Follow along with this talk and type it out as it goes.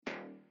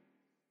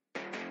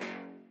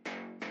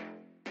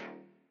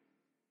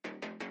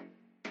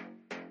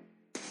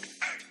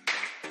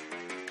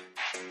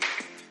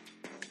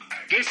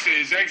This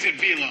is Exit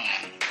Velo,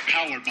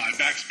 powered by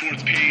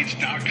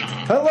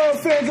BackSportsPage.com. Hello,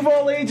 fans of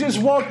all ages.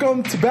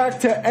 Welcome back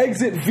to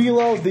Exit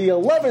Velo, the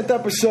 11th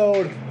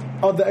episode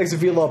of the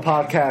Exit Velo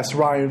podcast.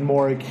 Ryan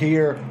Morick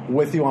here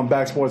with you on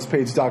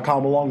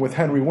BackSportsPage.com, along with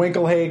Henry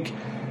Winkelhake.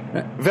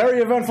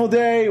 Very eventful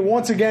day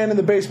once again in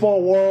the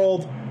baseball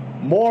world.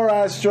 More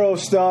Astro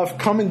stuff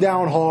coming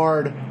down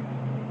hard.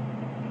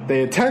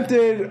 They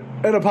attempted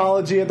an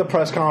apology at the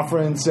press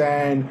conference,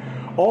 and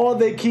all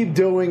they keep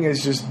doing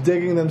is just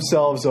digging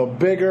themselves a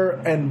bigger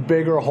and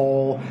bigger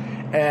hole.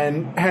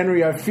 And,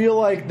 Henry, I feel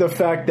like the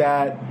fact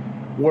that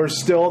we're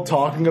still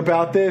talking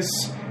about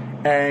this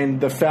and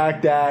the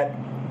fact that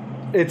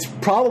it's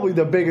probably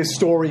the biggest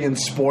story in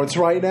sports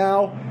right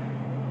now,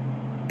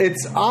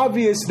 it's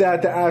obvious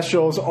that the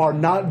Astros are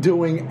not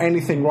doing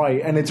anything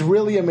right. And it's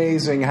really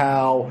amazing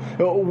how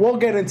we'll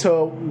get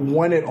into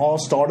when it all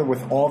started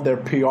with all of their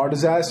PR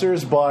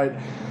disasters, but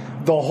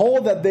the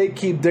hole that they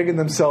keep digging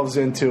themselves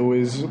into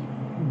is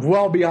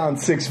well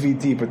beyond 6 feet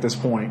deep at this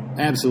point.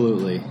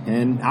 Absolutely.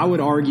 And I would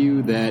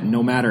argue that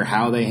no matter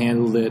how they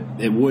handled it,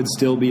 it would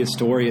still be a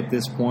story at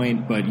this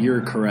point. But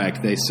you're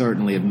correct. They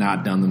certainly have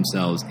not done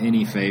themselves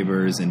any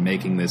favors in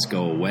making this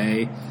go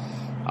away.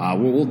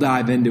 We'll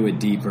dive into it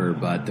deeper.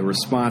 But the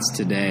response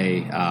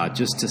today,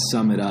 just to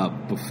sum it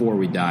up before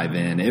we dive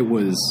in, it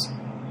was,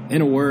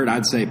 in a word,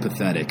 I'd say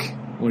pathetic.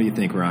 What do you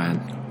think,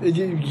 Ryan?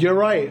 You're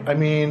right. I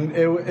mean,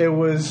 it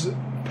was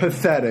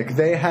pathetic.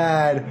 They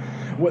had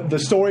the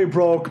story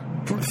broke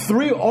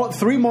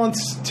 3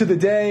 months to the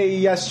day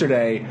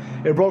yesterday.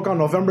 It broke on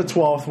November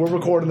 12th. We're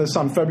recording this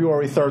on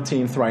February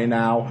 13th right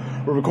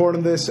now. We're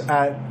recording this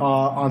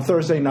on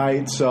Thursday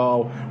night,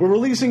 so we're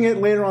releasing it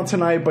later on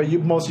tonight, but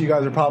most of you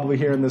guys are probably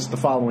hearing this the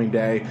following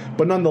day.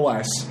 But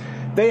nonetheless,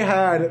 they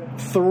had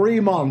 3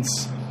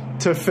 months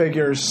to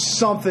figure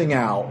something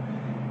out.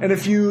 And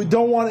if you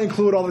don't want to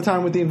include all the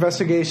time with the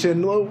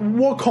investigation,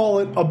 we'll call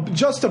it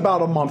just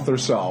about a month or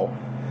so.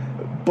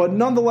 But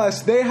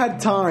nonetheless, they had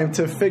time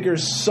to figure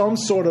some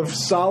sort of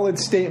solid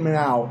statement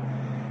out.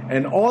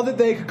 And all that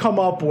they could come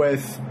up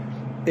with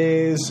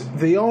is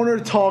the owner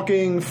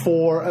talking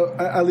for,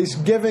 at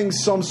least giving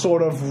some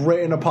sort of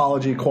written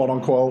apology, quote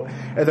unquote,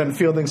 and then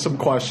fielding some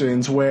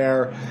questions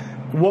where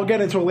we'll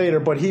get into it later,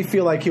 but he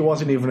feel like he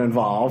wasn't even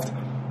involved.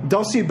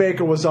 Dusty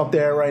Baker was up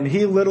there, and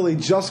he literally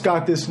just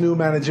got this new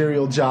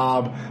managerial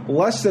job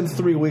less than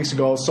 3 weeks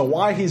ago, so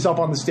why he's up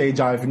on the stage,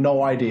 I have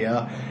no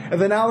idea.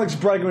 And then Alex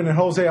Bregman and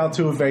Jose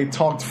Altuve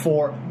talked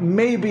for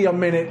maybe a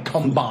minute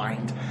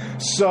combined.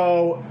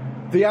 So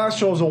the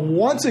Astros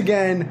once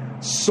again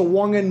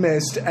swung and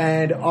missed,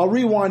 and I'll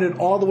rewind it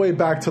all the way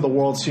back to the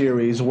World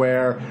Series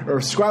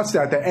scratch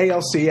that, the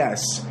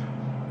ALCS.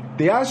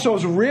 The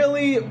Astros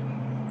really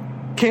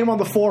came on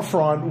the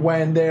forefront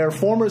when their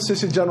former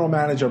assistant general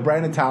manager,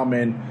 Brandon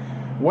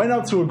Taubman, went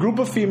up to a group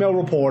of female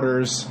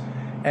reporters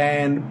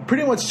and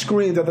pretty much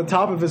screamed at the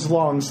top of his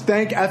lungs,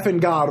 "Thank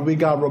effing God we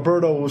got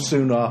Roberto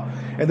Osuna."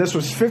 And this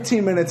was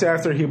 15 minutes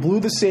after he blew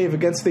the save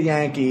against the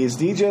Yankees.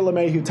 DJ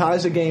LeMahieu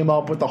ties the game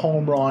up with the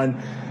home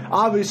run.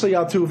 Obviously,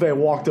 Altuve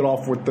walked it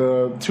off with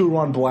the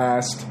 2-run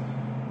blast.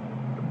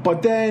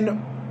 But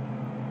then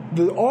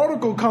the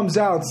article comes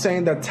out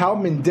saying that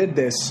Taubman did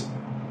this.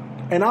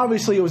 And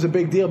obviously it was a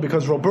big deal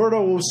because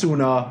Roberto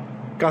Osuna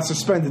got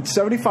suspended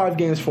 75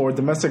 games for a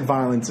domestic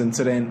violence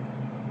incident.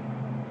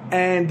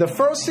 And the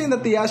first thing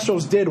that the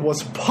Astros did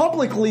was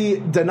publicly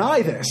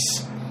deny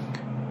this.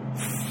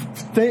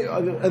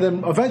 And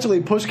then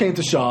eventually push came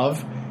to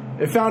shove.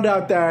 It found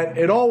out that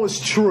it all was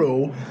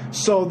true.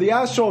 So the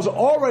Astros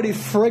already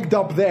frigged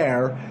up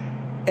there.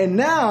 And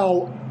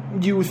now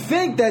you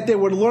think that they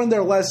would learn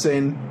their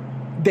lesson.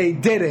 They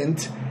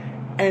didn't.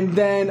 And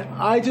then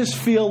I just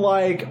feel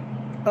like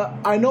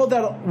I know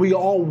that we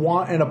all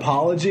want an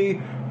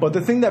apology, but the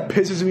thing that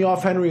pisses me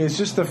off, Henry, is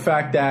just the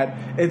fact that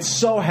it's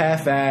so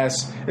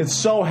half-assed, it's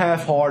so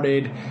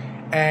half-hearted,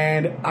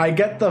 and I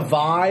get the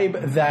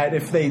vibe that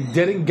if they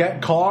didn't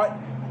get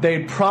caught,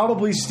 they'd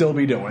probably still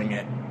be doing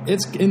it.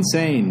 It's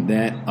insane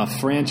that a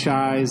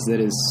franchise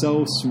that is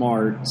so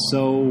smart,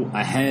 so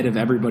ahead of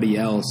everybody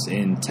else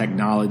in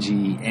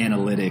technology,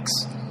 analytics,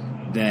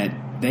 that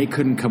they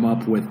couldn't come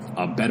up with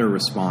a better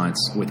response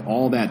with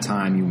all that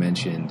time you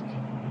mentioned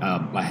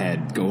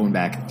ahead, going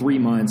back 3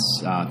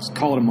 months,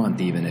 call it a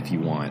month even if you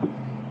want.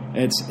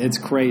 It's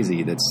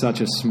crazy that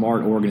such a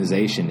smart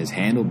organization has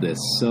handled this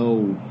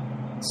I'm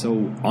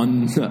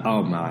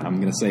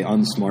going to say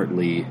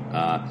unsmartly,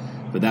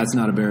 but that's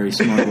not a very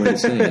smart way to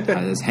say it.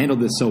 Has handled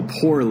this so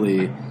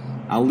poorly.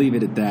 I'll leave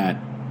it at that.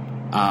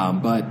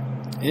 But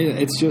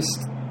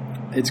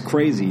it's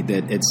crazy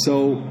that it's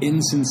so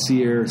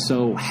insincere,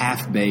 so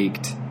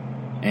half-baked.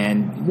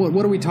 And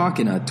what are we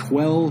talking? A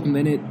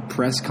 12-minute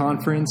press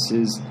conference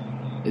is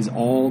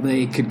all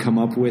they could come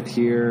up with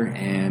here,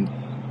 and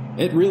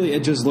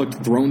it just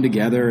looked thrown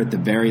together at the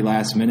very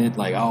last minute.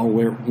 Like,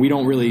 we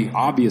don't really.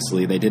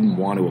 Obviously, they didn't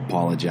want to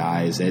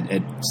apologize.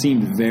 It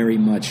seemed very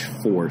much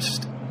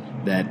forced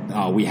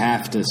that we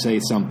have to say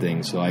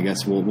something. So I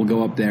guess we'll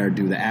go up there,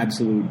 do the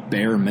absolute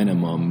bare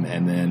minimum,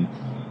 and then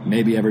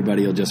maybe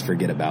everybody will just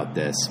forget about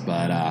this.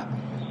 But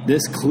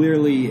this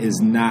clearly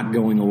is not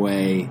going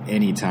away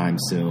anytime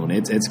soon.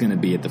 It's going to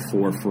be at the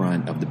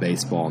forefront of the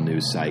baseball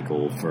news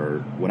cycle for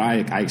what I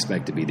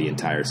expect to be the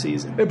entire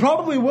season. It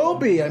probably will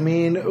be. I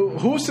mean,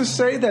 who's to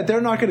say that they're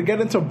not going to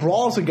get into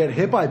brawls and get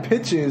hit by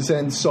pitches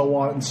and so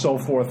on and so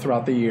forth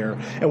throughout the year?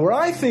 And where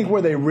I think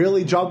where they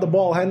really dropped the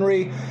ball,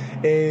 Henry,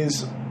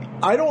 is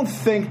I don't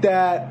think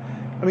that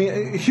 – I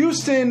mean,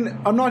 Houston,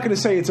 I'm not going to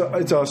say it's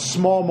a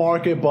small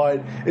market,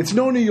 but it's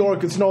no New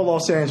York, it's no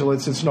Los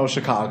Angeles, it's no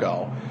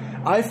Chicago.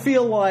 I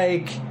feel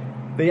like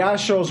the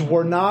Astros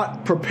were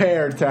not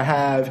prepared to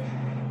have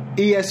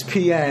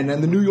ESPN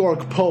and the New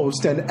York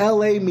Post and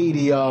LA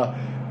media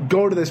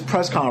go to this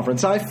press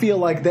conference. I feel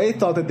like they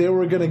thought that they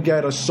were going to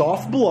get a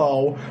soft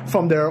blow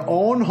from their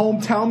own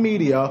hometown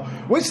media,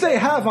 which they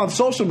have on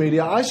social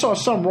media. I saw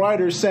some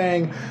writers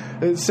saying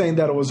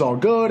that it was all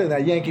good and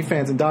that Yankee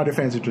fans and Dodger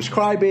fans are just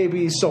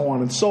crybabies, so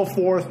on and so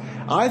forth.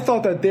 I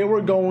thought that they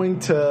were going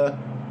to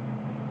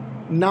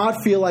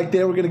not feel like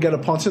they were going to get a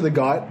punch in the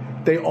gut.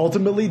 They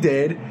ultimately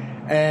did,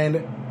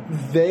 and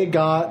they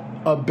got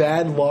a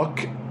bad look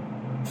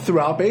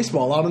throughout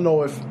baseball. I don't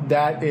know if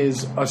that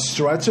is a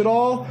stretch at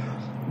all,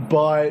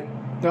 but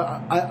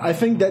I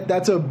think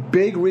that's a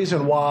big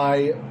reason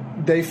why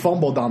they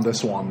fumbled on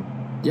this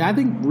one. Yeah, I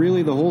think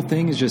really the whole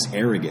thing is just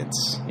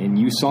arrogance. And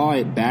you saw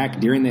it back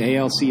during the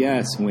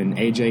ALCS when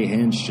A.J.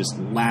 Hinch just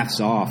laughs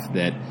off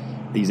that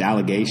these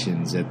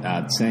allegations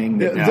saying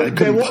that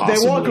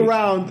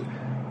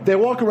They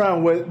walk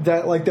around with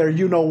that like their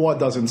you-know-what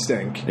doesn't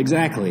stink.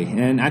 Exactly.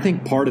 And I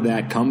think part of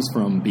that comes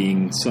from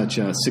being such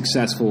a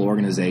successful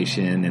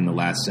organization in the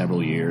last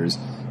several years.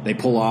 They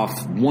pull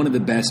off one of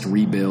the best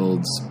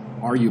rebuilds,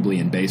 arguably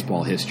in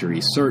baseball history,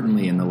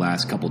 certainly in the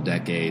last couple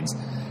decades.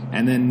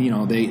 And then,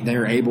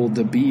 they're able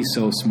to be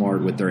so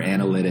smart with their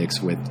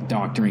analytics, with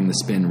doctoring the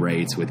spin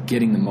rates, with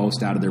getting the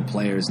most out of their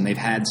players. And they've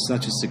had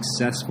such a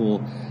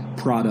successful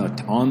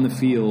product on the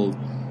field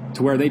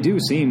to where they do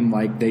seem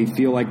like they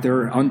feel like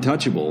they're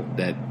untouchable,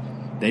 that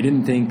they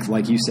didn't think,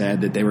 like you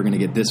said, that they were going to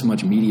get this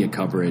much media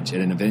coverage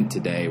at an event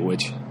today,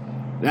 which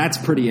that's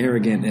pretty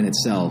arrogant in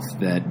itself,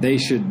 that they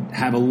should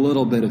have a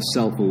little bit of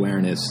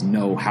self-awareness,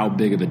 know how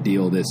big of a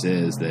deal this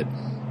is, that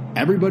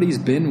everybody's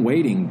been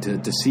waiting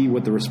to see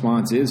what the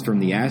response is from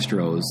the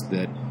Astros,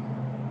 that,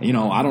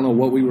 I don't know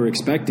what we were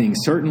expecting.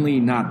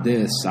 Certainly not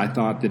this. I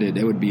thought that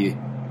it would be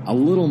a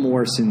little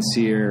more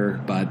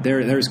sincere, but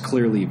there's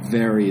clearly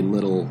very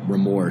little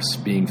remorse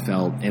being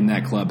felt in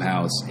that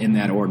clubhouse, in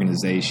that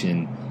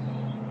organization.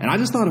 And I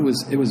just thought it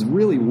was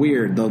really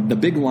weird. The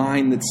big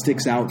line that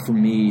sticks out for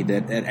me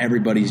that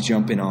everybody's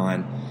jumping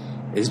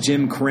on is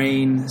Jim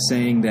Crane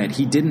saying that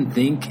he didn't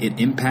think it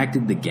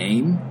impacted the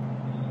game.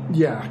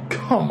 Yeah,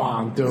 come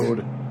on,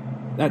 dude.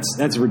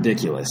 That's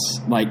ridiculous.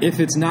 Like, if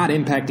it's not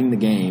impacting the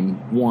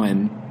game,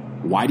 one,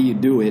 why do you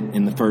do it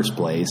in the first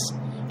place?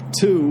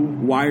 Two,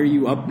 why are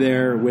you up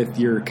there with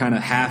your kind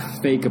of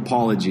half-fake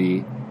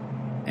apology?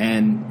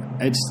 And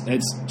it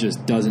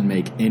just doesn't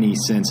make any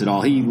sense at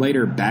all. He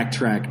later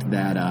backtracked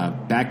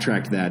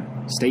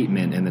that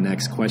statement in the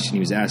next question he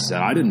was asked.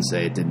 Said, I didn't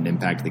say it didn't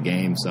impact the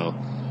game. So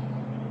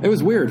it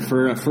was weird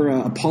for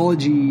an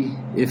apology,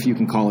 if you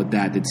can call it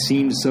that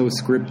seemed so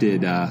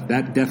scripted.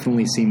 That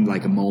definitely seemed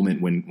like a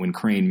moment when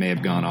Crane may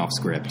have gone off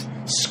script.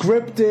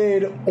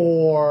 Scripted,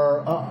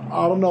 or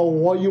I don't know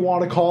what you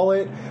want to call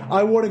it.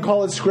 I wouldn't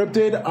call it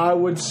scripted. I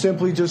would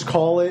simply just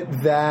call it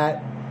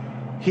that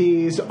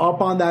he's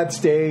up on that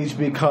stage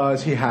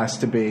because he has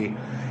to be.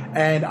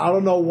 And I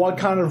don't know what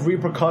kind of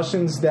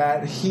repercussions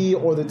that he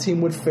or the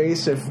team would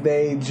face if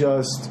they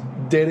just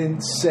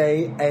didn't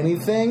say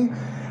anything.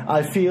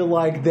 I feel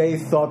like they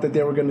thought that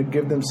they were going to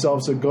give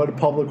themselves a good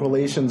public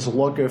relations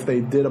look if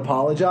they did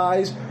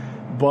apologize.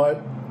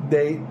 But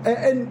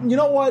and you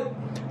know what?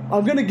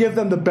 I'm going to give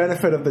them the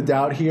benefit of the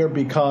doubt here,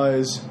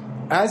 because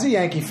as a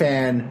Yankee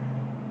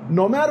fan,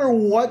 no matter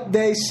what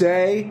they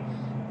say,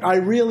 I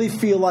really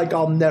feel like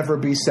I'll never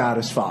be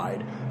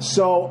satisfied.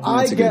 So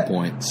That's a good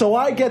point. So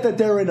I get that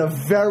they're in a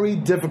very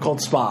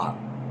difficult spot,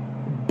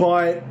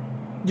 but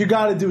you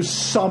got to do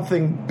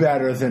something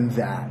better than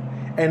that.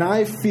 And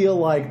I feel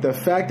like the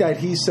fact that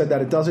he said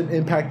that it doesn't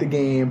impact the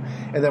game,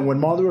 and then when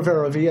Marley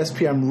Rivera of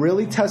ESPN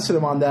really tested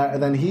him on that,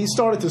 and then he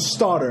started to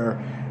stutter,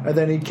 and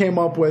then he came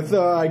up with,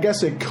 I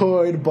guess it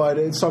could,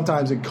 but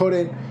sometimes it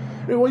couldn't.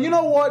 Well, you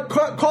know what?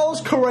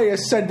 Carlos Correa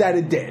said that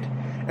it did.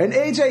 And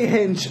A.J.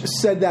 Hinch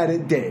said that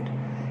it did.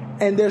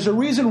 And there's a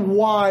reason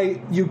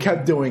why you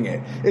kept doing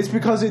it. It's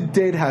because it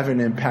did have an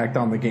impact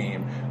on the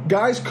game.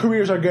 Guys'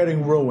 careers are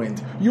getting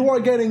ruined. You are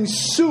getting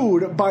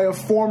sued by a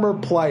former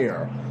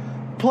player.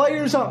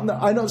 Players,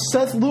 I know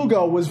Seth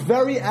Lugo was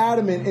very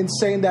adamant in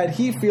saying that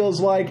he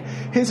feels like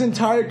his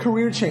entire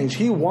career changed.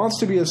 He wants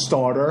to be a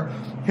starter.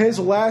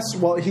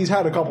 He's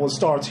had a couple of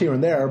starts here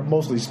and there,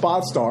 mostly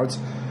spot starts,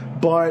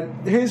 but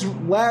his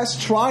last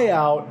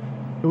tryout,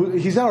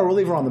 he's now a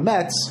reliever on the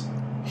Mets,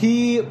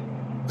 he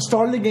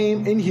started the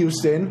game in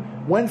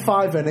Houston, went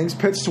 5 innings,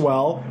 pitched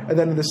well, and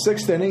then in the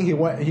 6th inning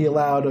he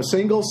allowed a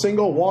single,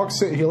 walk.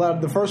 He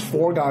allowed the first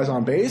 4 guys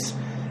on base,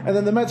 and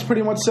then the Mets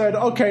pretty much said,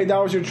 "Okay,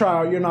 that was your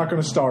tryout. You're not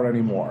going to start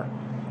anymore."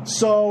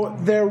 So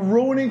they're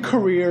ruining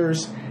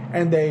careers,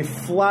 and they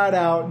flat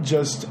out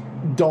just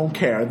don't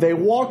care. They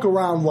walk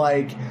around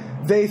like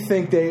they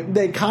think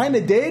they kind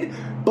of did,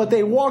 but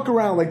they walk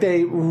around like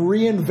they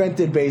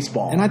reinvented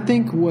baseball. And I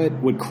think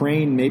what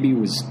Crane maybe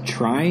was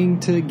trying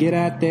to get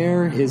at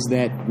there is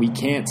that we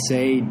can't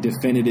say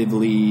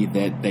definitively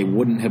that they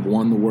wouldn't have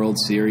won the World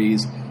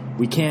Series.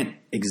 We can't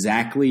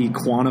exactly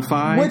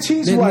quantify. Which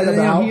he's right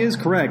about. He is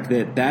correct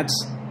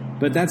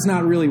but that's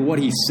not really what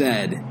he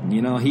said.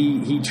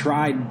 He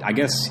tried, I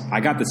guess I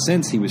got the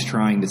sense he was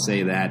trying to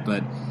say that,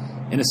 but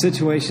in a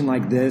situation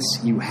like this,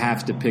 you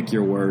have to pick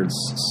your words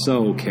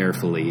so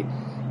carefully.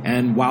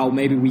 And while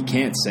maybe we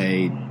can't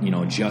say,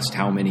 just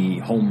how many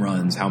home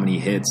runs, how many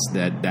hits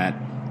that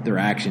their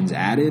actions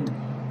added,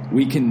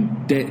 we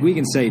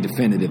can say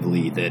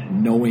definitively that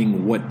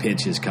knowing what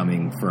pitch is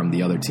coming from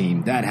the other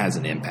team, that has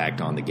an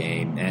impact on the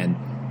game. And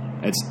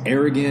it's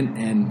arrogant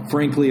and,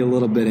 frankly, a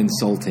little bit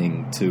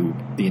insulting to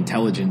the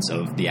intelligence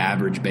of the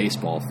average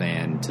baseball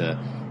fan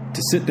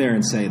to sit there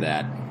and say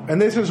that.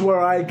 And this is where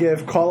I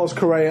give Carlos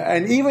Correa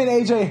and even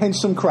A.J. Hinch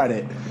some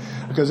credit.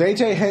 Because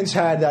A.J. Hinch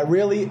had that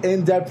really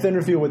in-depth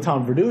interview with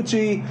Tom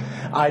Verducci.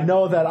 I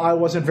know that I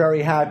wasn't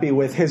very happy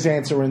with his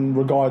answer in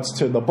regards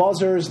to the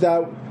buzzers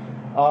that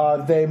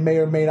they may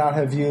or may not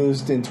have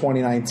used in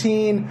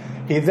 2019.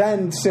 He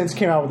then since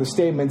came out with a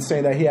statement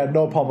saying that he had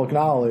no public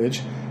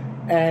knowledge.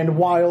 And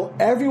while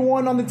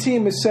everyone on the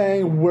team is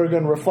saying we're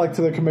going to reflect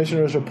to the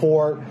commissioner's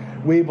report,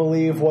 we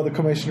believe what the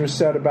commissioner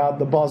said about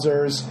the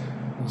buzzers.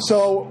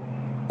 So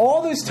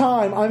all this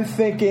time I'm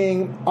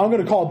thinking I'm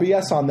going to call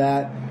BS on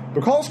that.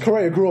 But Carlos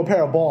Correa grew a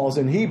pair of balls,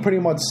 and he pretty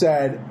much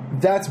said,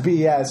 that's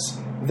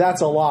BS,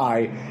 that's a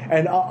lie.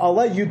 And I'll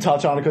let you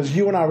touch on it, because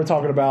you and I were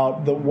talking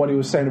about what he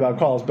was saying about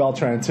Carlos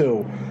Beltran,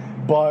 too.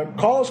 But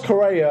Carlos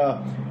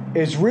Correa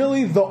is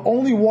really the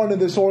only one in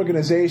this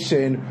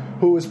organization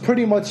who is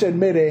pretty much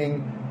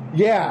admitting,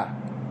 yeah,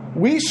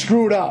 we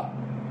screwed up.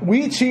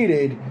 We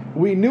cheated.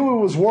 We knew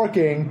it was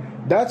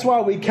working. That's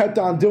why we kept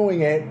on doing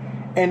it.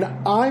 And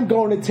I'm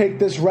going to take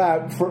this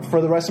rap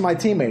for the rest of my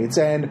teammates.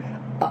 And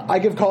I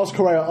give Carlos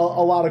Correa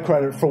a lot of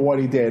credit for what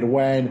he did.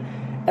 When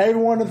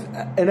everyone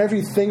and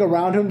everything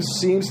around him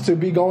seems to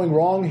be going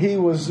wrong, he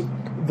was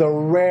the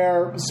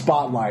rare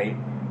spotlight,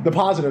 the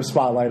positive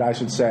spotlight, I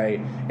should say,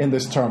 in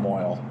this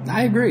turmoil.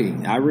 I agree.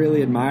 I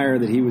really admire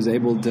that he was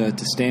able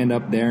to stand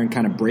up there and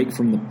kind of break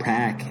from the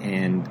pack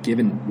and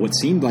given what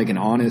seemed like an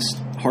honest,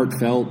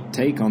 heartfelt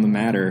take on the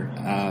matter.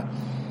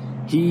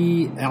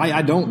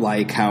 I don't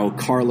like how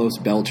Carlos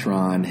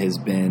Beltran has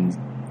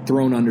been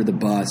thrown under the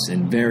bus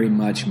and very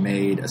much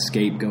made a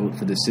scapegoat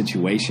for this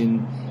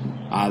situation.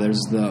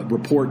 There's the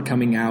report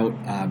coming out,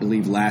 I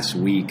believe, last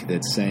week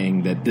that's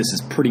saying that this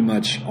is pretty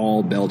much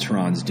all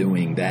Beltran's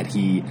doing, that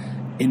he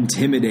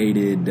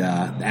intimidated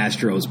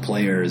Astros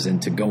players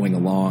into going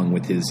along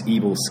with his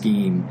evil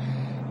scheme.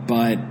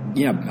 But,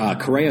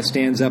 Correa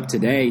stands up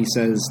today. He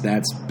says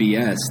that's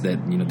BS,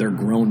 that, they're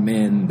grown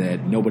men,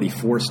 that nobody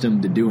forced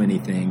them to do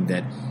anything,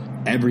 that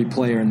every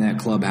player in that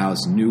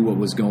clubhouse knew what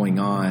was going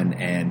on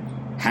and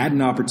had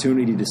an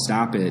opportunity to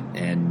stop it,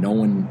 and no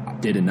one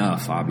did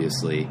enough,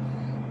 obviously.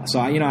 So,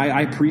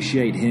 I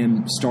appreciate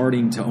him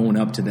starting to own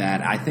up to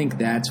that. I think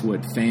that's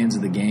what fans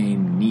of the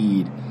game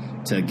need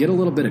to get a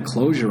little bit of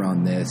closure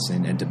on this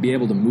and to be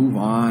able to move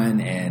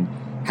on and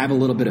have a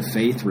little bit of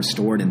faith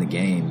restored in the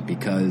game,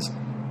 because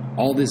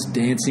all this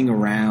dancing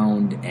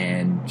around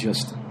and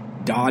just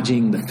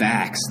dodging the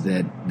facts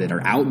that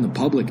are out in the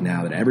public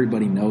now that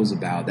everybody knows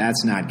about,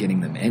 that's not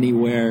getting them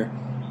anywhere.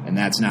 And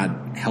that's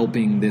not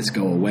helping this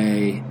go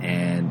away,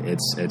 and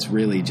it's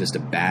really just a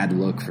bad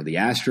look for the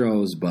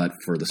Astros,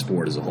 but for the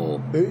sport as a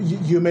whole.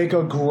 You make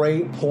a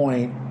great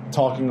point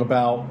talking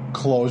about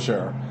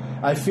closure.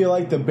 I feel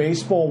like the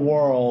baseball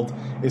world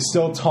is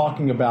still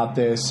talking about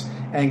this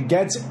and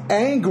gets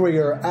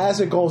angrier as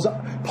it goes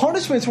on.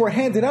 Punishments were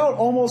handed out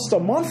almost a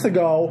month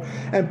ago,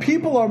 and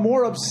people are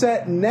more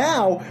upset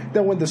now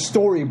than when the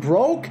story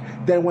broke,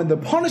 than when the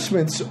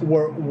punishments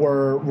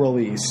were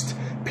released.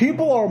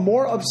 People are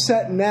more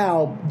upset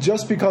now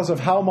just because of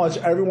how much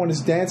everyone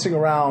is dancing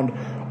around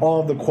all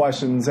of the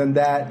questions and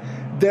that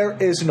there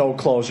is no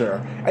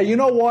closure. And you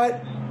know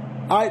what?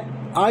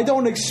 I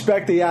don't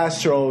expect the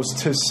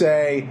Astros to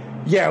say,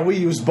 yeah, we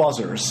use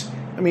buzzers.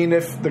 I mean,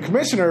 if the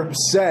commissioner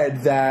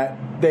said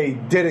that they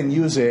didn't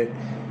use it,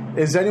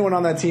 is anyone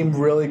on that team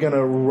really going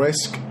to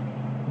risk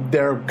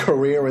their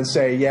career and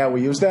say, yeah,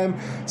 we use them?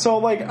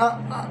 So,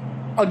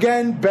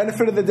 again,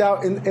 benefit of the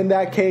doubt in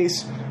that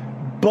case.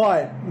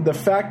 But the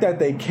fact that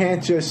they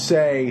can't just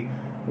say,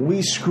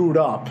 we screwed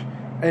up.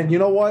 And you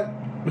know what?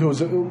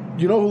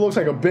 You know who looks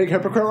like a big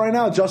hypocrite right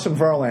now? Justin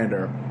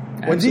Verlander.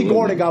 Absolutely. When Dee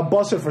Gordon got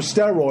busted for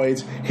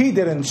steroids, he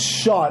didn't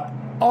shut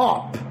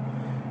up.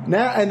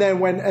 Now and then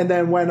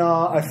when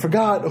I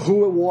forgot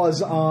who it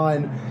was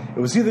on It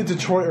was either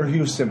Detroit or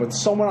Houston, but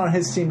someone on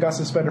his team got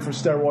suspended for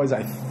steroids,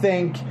 I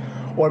think.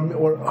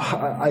 Or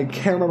I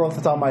can't remember off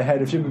the top of my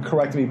head. If you could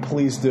correct me,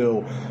 please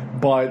do.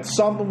 But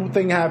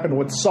something happened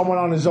with someone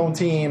on his own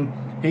team.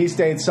 He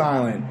stayed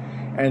silent.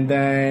 And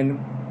then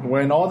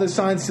when all this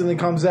sign stealing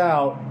comes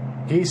out,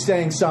 he's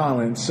staying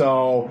silent.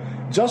 So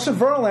Justin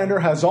Verlander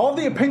has all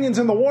the opinions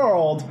in the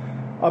world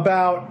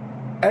about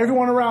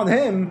everyone around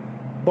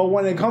him, but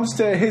when it comes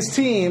to his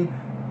team,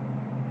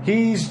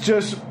 he's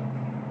just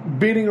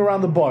beating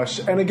around the bush.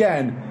 And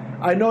again,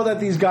 I know that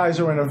these guys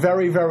are in a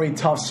very, very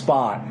tough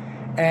spot.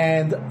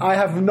 And I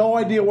have no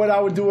idea what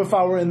I would do if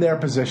I were in their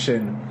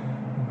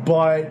position.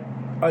 But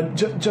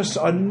just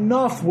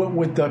enough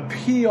with the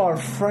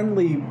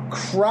PR-friendly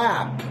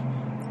crap.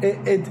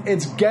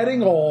 It's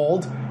getting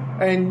old,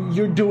 and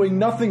you're doing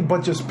nothing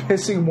but just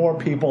pissing more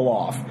people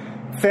off.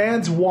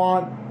 Fans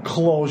want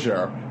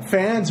closure.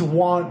 Fans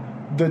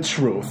want the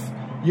truth.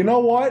 You know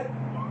what?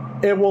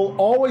 It will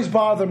always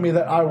bother me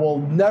that I will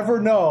never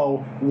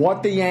know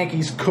what the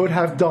Yankees could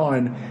have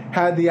done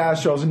had the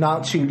Astros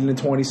not cheated in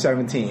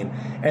 2017.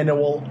 And it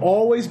will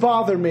always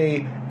bother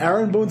me.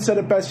 Aaron Boone said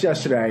it best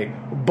yesterday.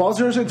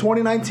 Buzzers in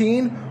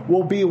 2019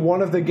 will be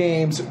one of the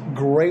game's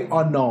great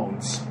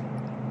unknowns.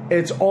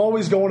 It's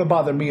always going to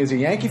bother me as a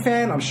Yankee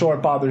fan. I'm sure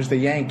it bothers the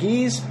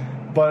Yankees.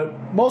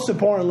 But most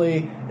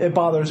importantly, it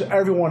bothers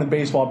everyone in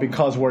baseball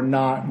because we're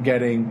not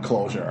getting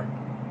closure.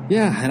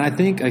 Yeah, and I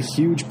think a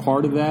huge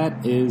part of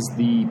that is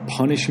the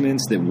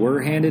punishments that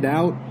were handed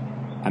out.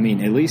 I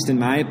mean, at least in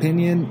my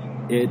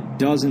opinion, it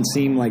doesn't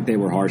seem like they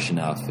were harsh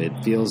enough.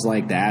 It feels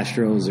like the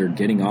Astros are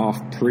getting off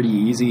pretty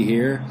easy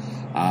here.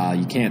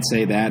 You can't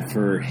say that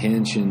for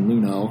Hinch and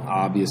Luno,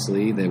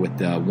 obviously, with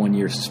the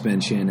 1-year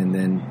suspension and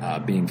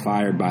then being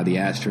fired by the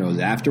Astros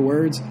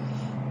afterwards.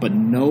 But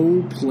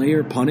no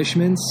player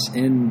punishments,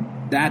 and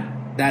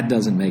that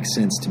doesn't make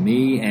sense to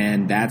me,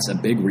 and that's a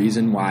big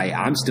reason why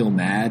I'm still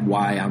mad,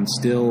 why I'm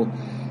still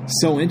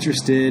so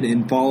interested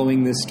in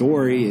following this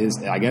story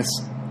is, I guess,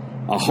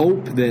 a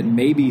hope that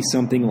maybe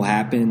something will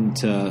happen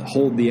to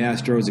hold the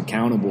Astros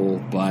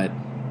accountable, but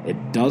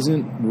it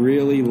doesn't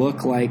really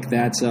look like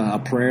that's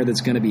a prayer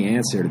that's going to be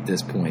answered at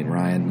this point,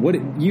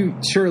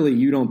 Ryan. Surely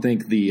you don't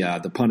think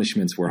the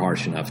punishments were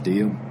harsh enough, do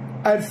you?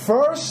 At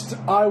first,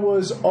 I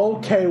was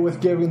okay with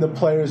giving the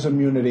players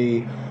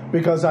immunity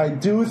because I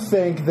do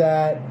think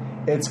that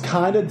it's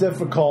kind of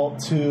difficult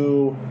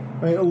to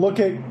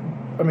look at.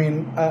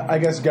 I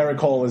guess Gerrit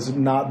Cole is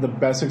not the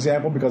best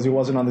example because he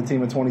wasn't on the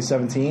team in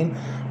 2017.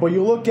 But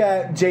you look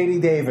at J.D.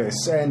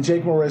 Davis and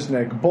Jake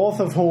Marisnick, both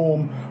of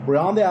whom were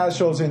on the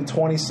Astros in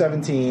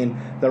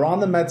 2017. They're on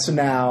the Mets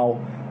now.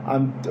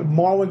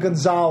 Marwin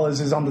Gonzalez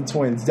is on the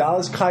Twins.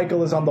 Dallas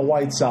Keuchel is on the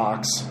White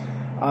Sox.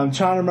 I'm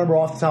trying to remember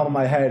off the top of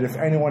my head if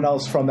anyone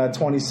else from that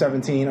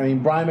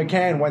 2017. Brian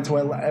McCann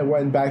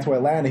went back to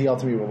Atlanta. He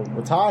ultimately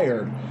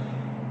retired.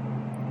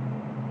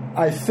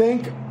 I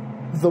think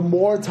the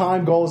more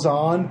time goes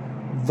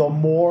on, the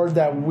more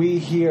that we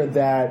hear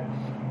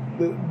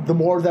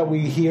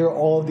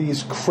all of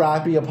these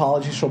crappy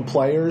apologies from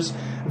players.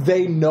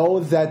 They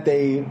know that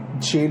they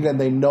cheated and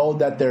they know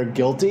that they're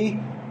guilty.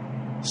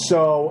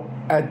 So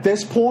at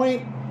this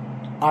point,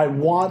 I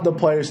want the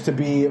players to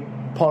be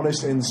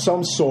punished in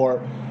some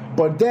sort.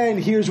 But then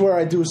here's where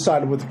I do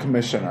side with the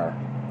commissioner.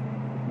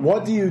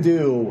 What do you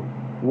do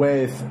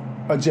with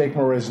a Jake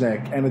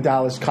Marisnick and a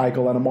Dallas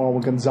Keuchel and a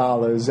Marwin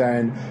Gonzalez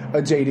and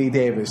a J.D.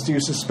 Davis? Do you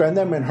suspend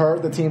them and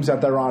hurt the teams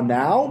that they're on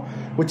now?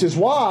 Which is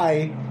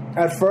why,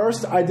 at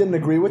first, I didn't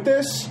agree with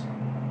this.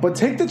 But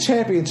take the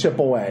championship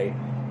away.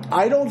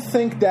 I don't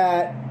think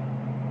that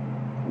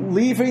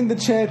leaving the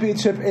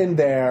championship in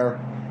there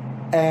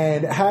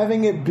and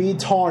having it be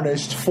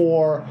tarnished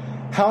for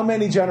how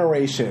many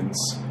generations?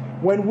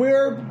 When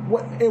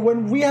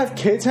we have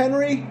kids,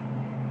 Henry,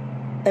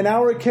 and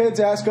our kids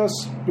ask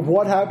us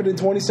what happened in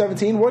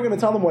 2017, we're going to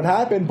tell them what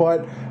happened,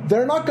 but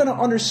they're not going to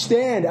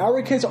understand.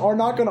 Our kids are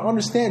not going to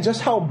understand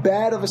just how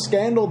bad of a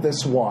scandal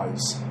this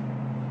was.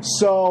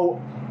 So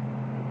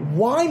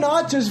why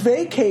not just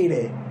vacate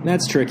it?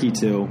 That's tricky,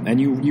 too. And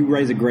you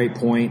raise a great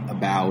point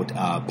about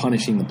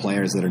punishing the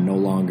players that are no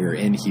longer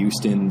in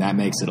Houston. That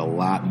makes it a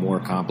lot more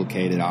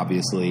complicated,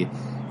 obviously.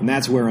 And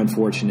that's where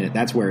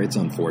it's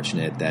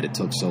unfortunate that it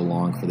took so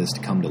long for this to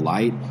come to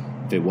light.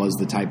 If it was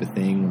the type of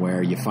thing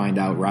where you find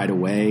out right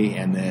away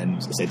and then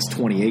it's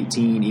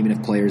 2018, even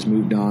if players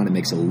moved on, it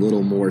makes a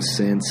little more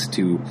sense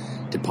to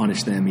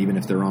punish them even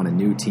if they're on a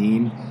new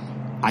team.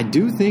 I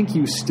do think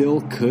you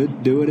still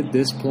could do it at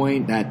this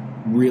point. That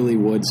really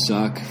would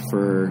suck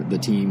for the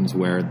teams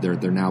where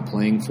they're now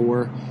playing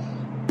for.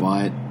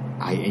 But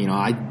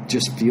I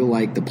just feel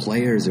like the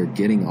players are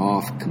getting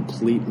off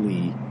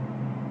completely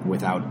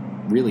without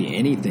really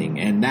anything,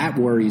 and that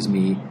worries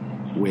me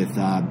with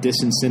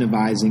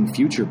disincentivizing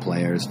future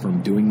players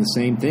from doing the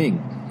same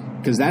thing,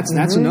 because that's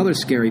another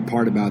scary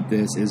part about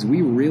this is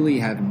we really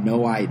have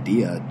no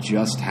idea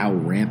just how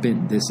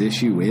rampant this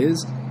issue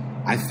is.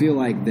 I feel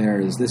like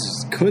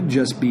this could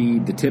just be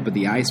the tip of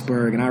the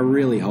iceberg, and I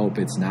really hope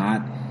it's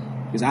not,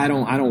 because I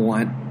don't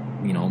want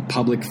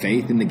public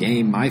faith in the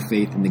game, my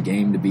faith in the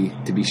game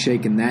to be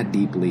shaken that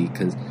deeply,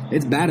 because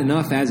it's bad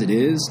enough as it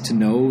is to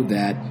know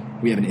that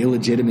we have an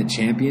illegitimate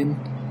champion.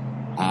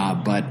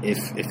 But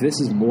if this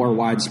is more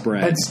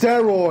widespread, and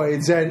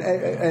steroids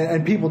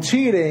and people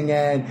cheating,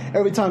 and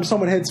every time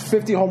someone hits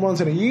 50 home runs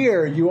in a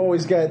year, you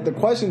always get the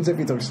questions if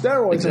he took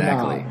steroids or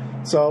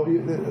not. So,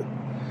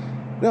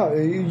 no,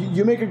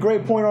 you make a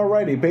great point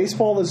already.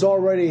 Baseball is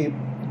already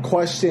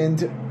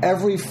questioned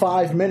every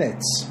 5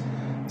 minutes.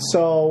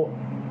 So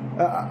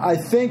I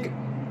think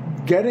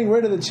getting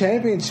rid of the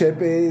championship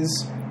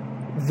is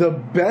the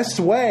best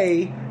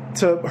way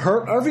to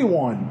hurt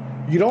everyone.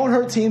 You don't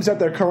hurt teams that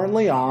they're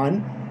currently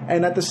on,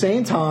 and at the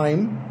same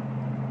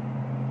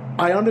time,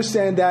 I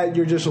understand that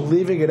you're just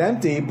leaving it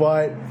empty,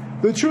 but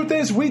the truth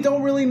is we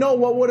don't really know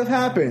what would have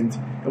happened.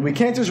 And we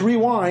can't just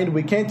rewind.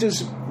 We can't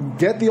just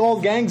get the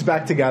old gangs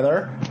back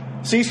together.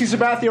 CC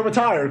Sabathia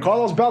retired.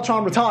 Carlos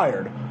Beltran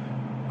retired.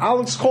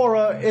 Alex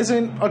Cora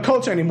isn't a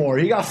coach anymore.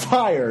 He got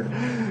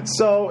fired.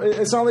 So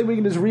it's not like we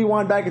can just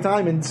rewind back in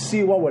time and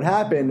see what would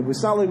happen.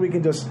 It's not like we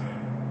can just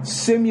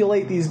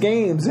simulate these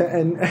games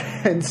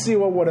and see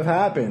what would have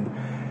happened.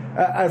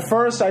 At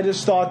first, I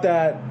just thought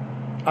that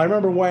 – I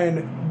remember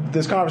when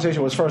this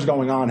conversation was first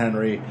going on,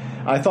 Henry,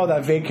 I thought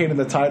that vacating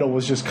the title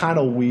was just kind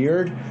of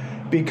weird,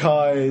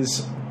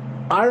 because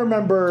I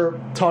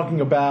remember talking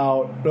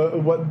about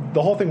what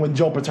the whole thing when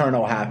Joe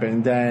Paterno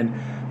happened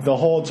and the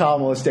whole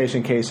child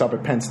molestation case up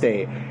at Penn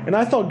State. And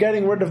I thought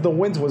getting rid of the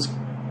wins was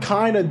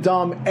kind of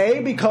dumb, A,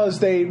 because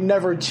they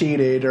never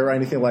cheated or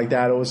anything like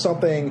that. It was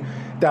something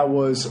that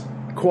was –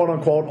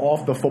 quote-unquote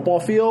off the football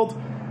field,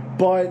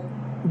 but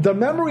the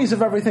memories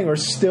of everything are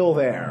still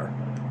there,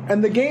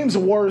 and the games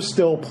were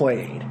still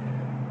played.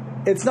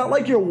 It's not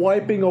like you're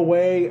wiping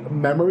away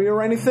memory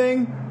or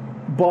anything,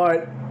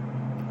 but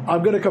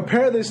I'm going to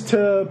compare this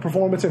to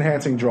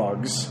performance-enhancing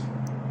drugs.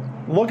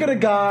 Look at a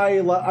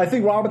guy, I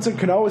think Robinson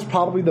Cano is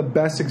probably the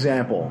best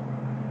example.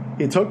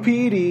 He took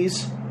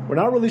PEDs. We're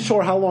not really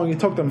sure how long he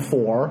took them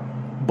for,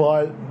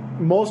 but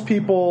most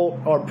people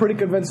are pretty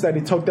convinced that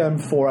he took them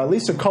for at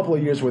least a couple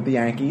of years with the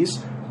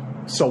Yankees.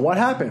 So what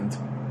happened?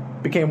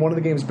 Became one of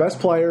the game's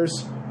best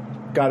players,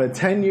 got a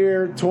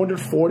 10-year,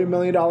 $240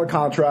 million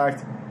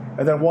contract,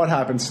 and then what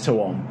happens to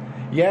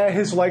him? Yeah,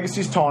 his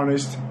legacy's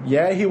tarnished.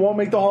 Yeah, he won't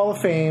make the Hall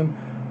of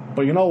Fame.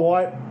 But you know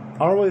what? I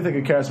don't really think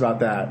he cares about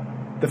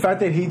that. The fact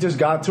that he just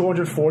got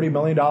 $240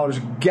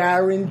 million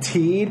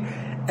guaranteed,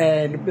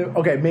 and,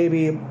 okay,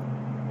 maybe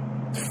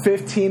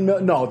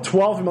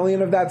 12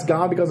 million of that's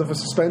gone because of a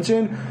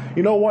suspension.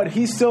 You know what?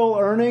 He's still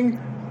earning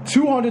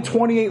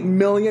 $228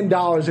 million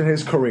in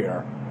his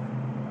career.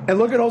 And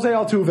look at Jose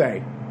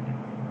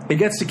Altuve. He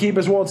gets to keep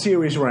his World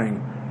Series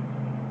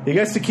ring. He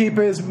gets to keep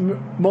his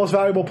most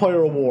valuable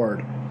player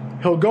award.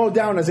 He'll go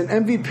down as an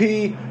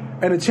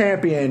MVP and a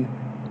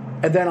champion.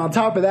 And then on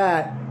top of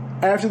that,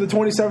 after the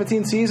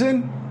 2017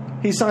 season,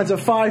 he signs a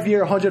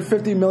 5-year,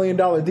 $150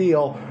 million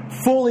deal,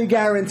 fully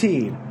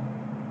guaranteed.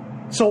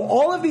 So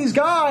all of these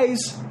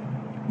guys,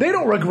 they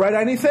don't regret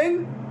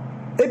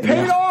anything. It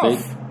paid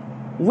off.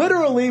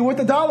 Literally with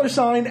the dollar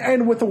sign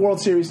and with the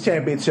World Series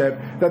championship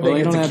that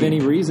they don't have keep.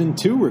 Any reason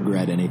to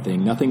regret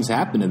anything. Nothing's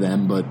happened to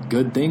them but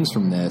good things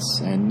from this.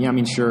 And, yeah, I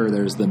mean, sure,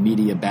 there's the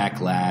media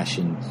backlash,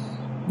 and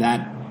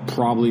that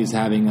probably is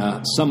having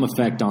some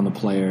effect on the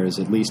players,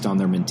 at least on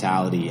their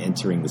mentality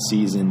entering the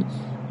season.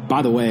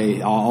 By the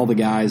way, all the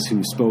guys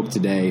who spoke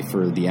today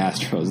for the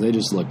Astros, they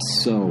just looked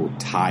so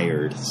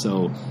tired.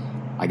 So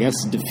I guess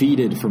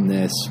defeated from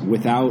this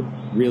without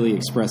really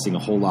expressing a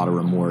whole lot of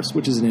remorse,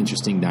 which is an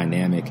interesting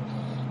dynamic.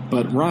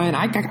 But, Ryan,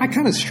 I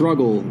kind of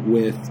struggle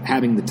with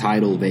having the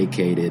title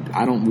vacated.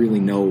 I don't really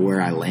know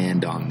where I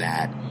land on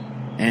that.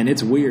 And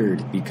it's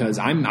weird because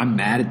I'm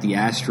mad at the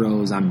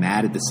Astros. I'm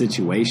mad at the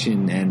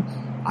situation, and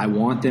I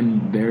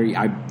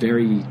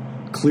very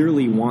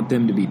clearly want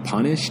them to be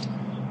punished.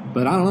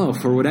 But I don't know,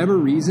 for whatever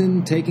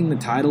reason, taking the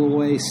title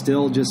away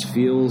still just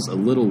feels a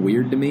little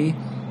weird to me.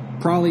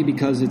 Probably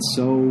because it's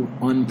so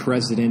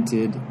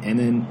unprecedented. And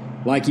then,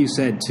 like you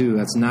said, too,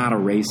 that's not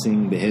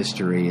erasing the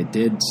history. It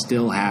did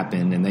still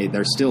happen, and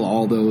there's still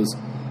all those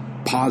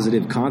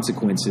positive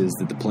consequences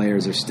that the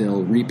players are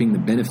still reaping the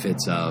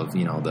benefits of.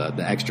 You know, the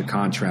extra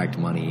contract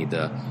money,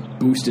 the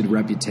boosted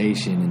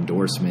reputation,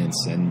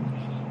 endorsements,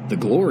 and the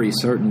glory,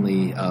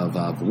 certainly,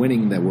 of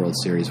winning the World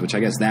Series, which I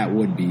guess that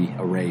would be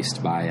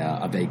erased by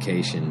a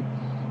vacation.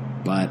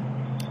 But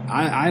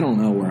I don't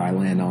know where I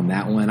land on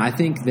that one. I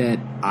think that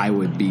I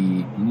would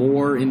be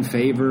more in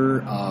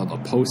favor of a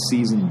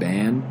postseason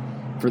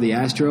ban for the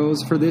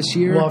Astros for this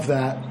year. Love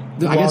that.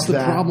 I guess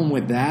the problem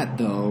with that,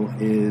 though,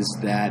 is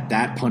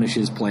that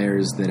punishes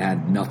players that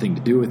had nothing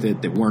to do with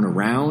it, that weren't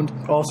around.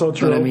 Also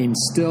true. But, I mean,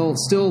 still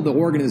the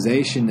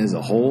organization as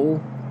a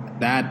whole,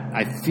 that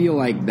I feel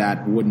like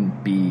that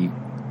wouldn't be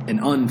an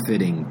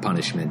unfitting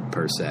punishment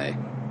per se.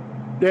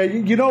 Yeah,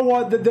 you know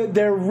what?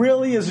 There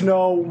really is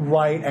no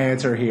right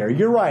answer here.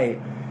 You're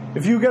right.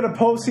 If you get a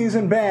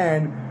postseason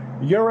ban,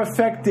 you're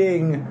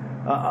affecting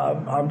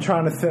I'm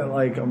trying to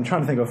think. I'm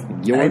trying to think of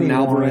Yordan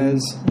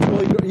Alvarez.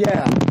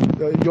 Yeah,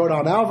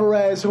 Yordan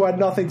Alvarez, who had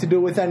nothing to do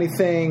with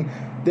anything.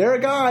 There are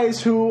guys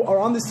who are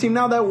on this team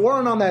now that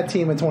weren't on that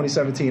team in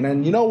 2017.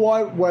 And you know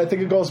what? Where I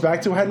think it goes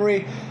back to,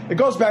 Henry, it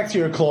goes back to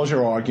your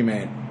closure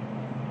argument.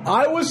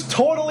 I was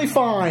totally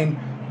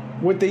fine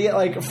with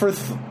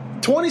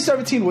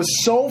 2017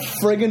 was so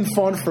friggin'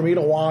 fun for me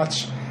to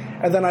watch.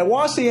 And then I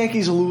watched the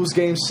Yankees lose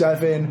Game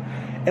 7,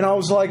 and I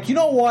was like, you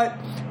know what?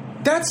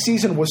 That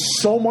season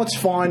was so much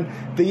fun.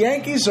 The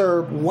Yankees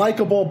are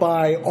likable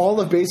by all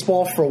of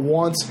baseball for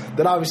once.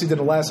 That obviously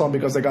didn't last long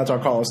because they got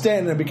Giancarlo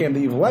Stanton and became the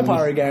evil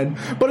empire again.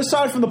 But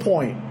aside from the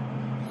point,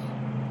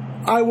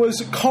 I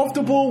was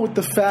comfortable with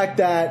the fact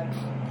that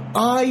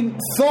I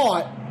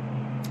thought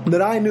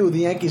that I knew the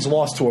Yankees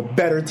lost to a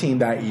better team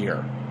that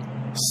year.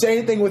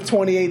 Same thing with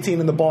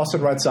 2018 in the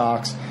Boston Red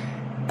Sox.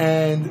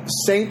 And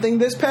same thing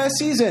this past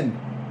season.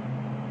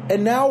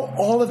 And now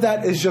all of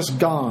that is just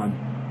gone.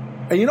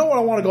 And you know what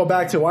I want to go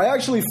back to? I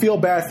actually feel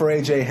bad for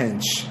A.J.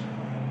 Hinch.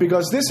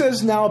 Because this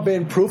has now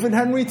been proven,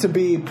 Henry, to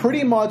be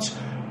pretty much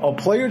a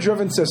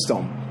player-driven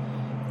system.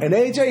 And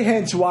A.J.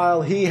 Hinch,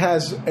 while he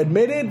has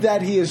admitted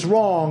that he is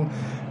wrong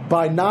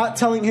by not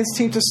telling his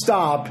team to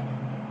stop,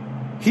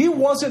 he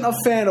wasn't a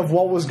fan of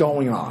what was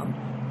going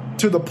on.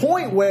 To the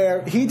point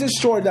where he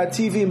destroyed that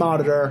TV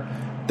monitor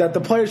that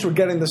the players were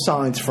getting the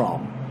signs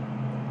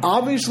from.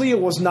 Obviously, it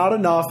was not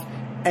enough,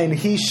 and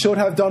he should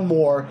have done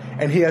more,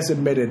 and he has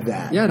admitted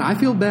that. Yeah, and I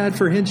feel bad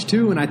for Hinch,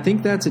 too, and I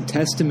think that's a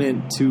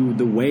testament to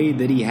the way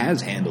that he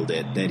has handled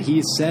it, that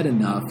he's said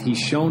enough, he's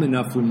shown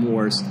enough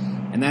remorse,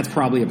 and that's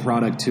probably a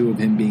product, too, of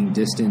him being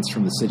distanced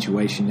from the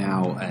situation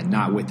now and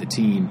not with the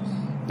team.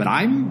 But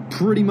I'm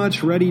pretty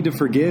much ready to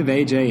forgive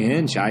A.J.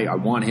 Hinch. I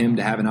want him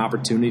to have an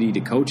opportunity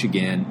to coach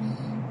again.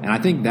 And I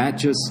think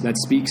that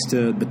speaks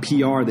to the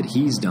PR that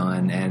he's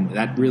done, and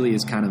that really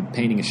is kind of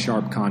painting a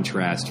sharp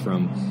contrast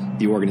from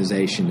the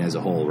organization as a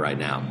whole right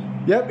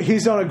now. Yep,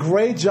 he's done a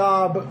great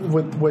job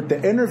with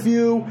the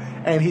interview,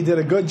 and he did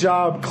a good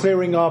job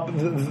clearing up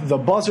the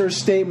buzzer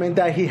statement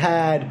that he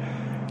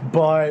had.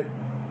 But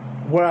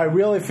what I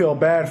really feel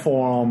bad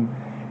for him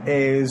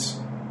is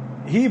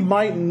he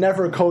might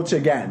never coach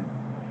again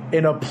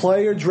in a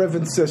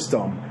player-driven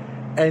system.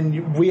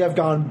 And we have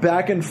gone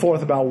back and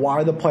forth about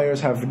why the players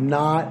have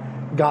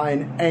not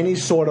gotten any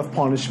sort of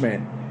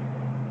punishment.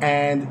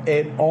 And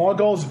it all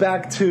goes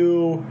back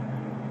to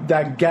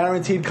that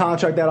guaranteed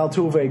contract that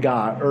Altuve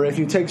got. Or if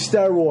you take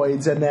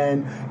steroids and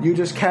then you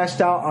just cashed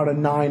out on a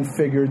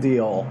 9-figure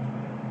deal.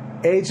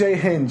 A.J.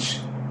 Hinch,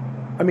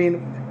 I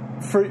mean,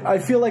 I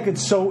feel like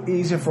it's so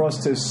easy for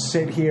us to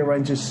sit here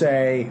and just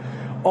say,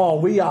 oh,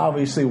 we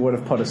obviously would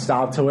have put a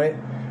stop to it.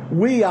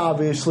 We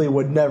obviously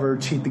would never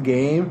cheat the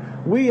game.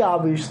 We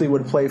obviously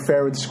would play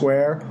fair and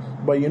square.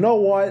 But you know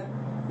what?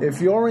 If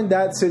you're in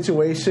that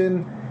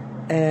situation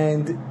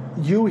and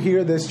you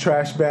hear this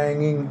trash can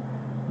banging,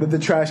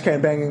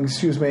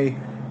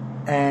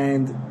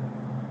 and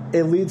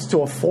it leads to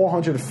a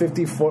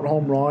 450-foot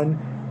home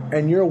run,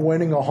 and you're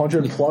winning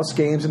 100-plus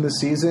games in the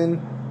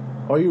season,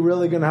 are you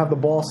really going to have the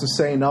balls to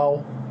say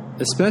no?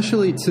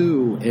 Especially,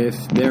 too,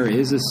 if there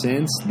is a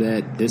sense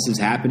that this is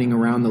happening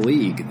around the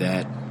league,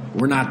 that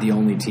we're not the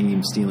only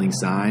team stealing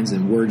signs,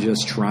 and we're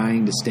just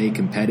trying to stay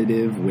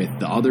competitive with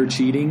the other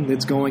cheating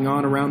that's going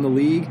on around the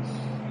league.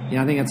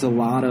 Yeah, I think that's a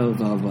lot of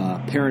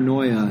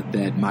paranoia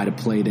that might have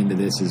played into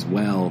this as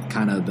well.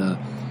 Kind of the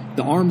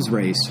arms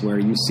race where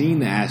you've seen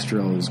the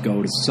Astros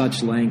go to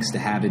such lengths to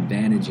have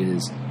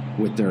advantages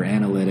with their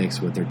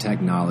analytics, with their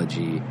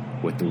technology,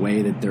 with the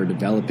way that they're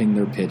developing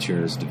their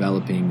pitchers,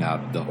 developing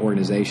the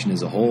organization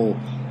as a whole,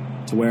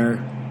 to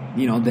where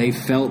they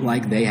felt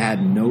like they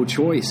had no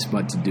choice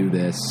but to do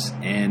this.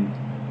 And,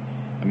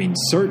 I mean,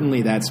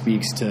 certainly that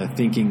speaks to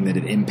thinking that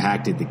it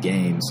impacted the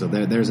game. So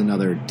there's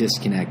another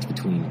disconnect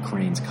between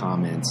Crane's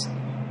comments.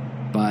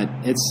 But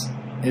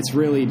it's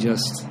really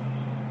just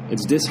 –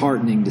 it's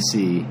disheartening to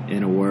see,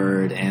 in a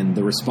word, and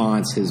the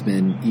response has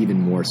been even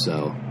more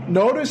so.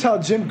 Notice how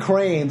Jim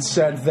Crane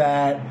said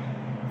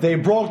that they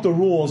broke the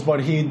rules,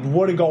 but he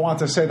wouldn't go on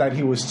to say that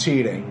he was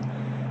cheating.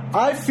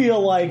 I feel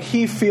like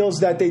he feels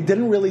that they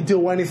didn't really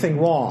do anything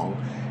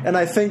wrong. And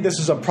I think this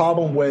is a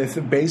problem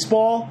with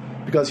baseball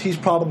because he's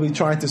probably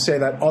trying to say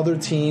that other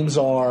teams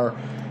are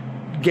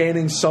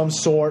gaining some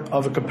sort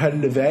of a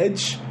competitive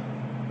edge.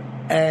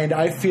 And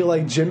I feel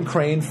like Jim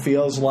Crane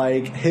feels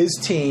like his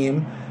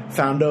team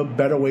found a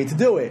better way to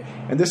do it.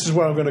 And this is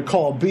where I'm going to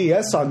call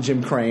BS on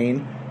Jim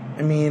Crane.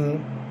 I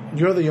mean,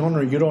 you're the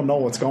owner. You don't know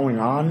what's going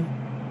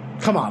on?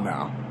 Come on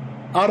now.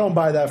 I don't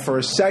buy that for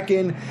a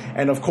second.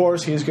 And of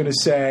course, he's going to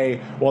say,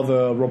 well,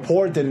 the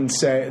report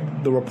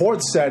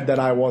said that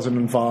I wasn't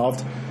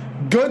involved.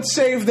 Good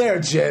save there,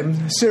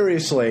 Jim.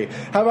 Seriously.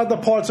 How about the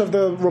parts of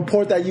the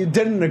report that you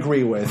didn't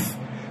agree with?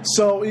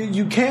 So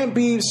you can't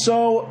be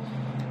so...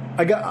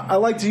 I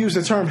like to use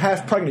the term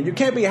half pregnant. You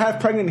can't be half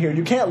pregnant here.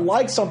 You can't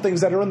like some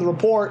things that are in the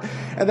report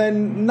and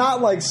then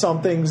not like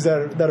some things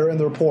that are in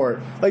the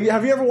report. Like,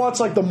 have you ever watched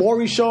like the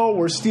Maury Show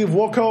where Steve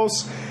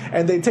Wilkos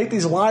and they take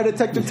these lie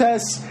detector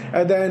tests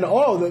and then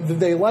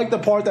they like the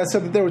part that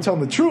said that they were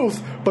telling the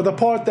truth, but the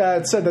part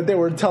that said that they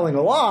were telling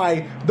a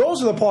lie,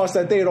 those are the parts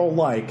that they don't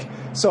like.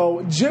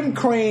 So Jim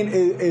Crane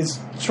is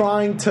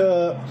trying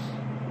to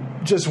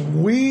just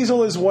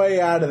weasel his way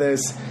out of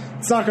this.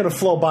 It's not going to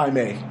flow by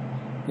me.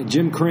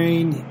 Jim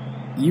Crane,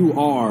 you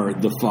are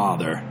the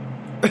father.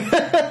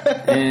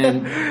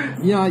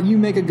 And, you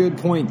make a good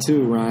point,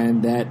 too,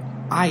 Ryan, that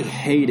I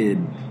hated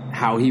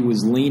how he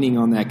was leaning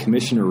on that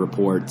commissioner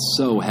report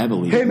so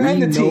heavily. We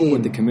know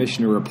what the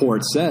commissioner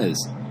report says.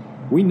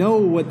 We know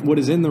what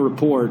is in the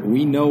report.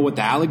 We know what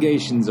the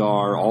allegations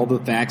are, all the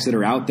facts that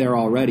are out there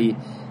already.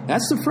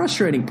 That's the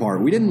frustrating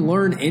part. We didn't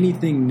learn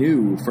anything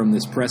new from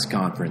this press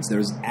conference.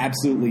 There's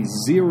absolutely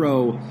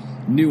zero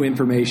new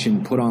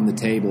information put on the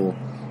table.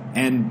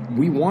 And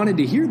we wanted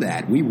to hear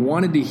that. We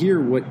wanted to hear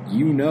what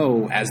you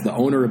know as the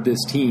owner of this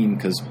team,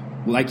 because,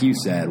 like you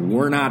said,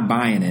 we're not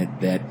buying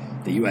it that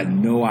you had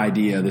no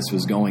idea this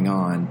was going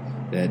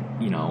on,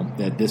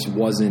 that this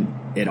wasn't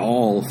at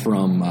all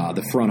from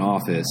the front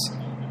office.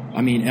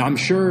 I mean, I'm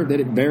sure that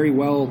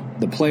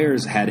the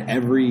players had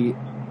every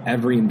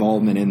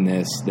involvement in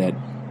this, that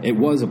it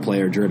was a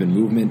player-driven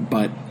movement,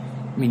 but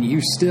I mean,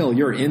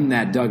 you're in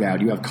that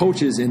dugout. You have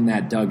coaches in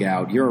that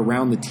dugout. You're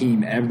around the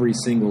team every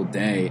single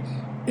day.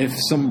 If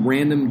some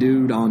random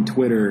dude on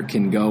Twitter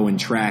can go and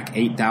track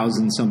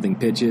 8,000-something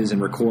pitches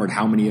and record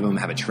how many of them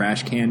have a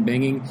trash can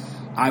banging,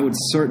 I would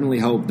certainly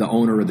hope the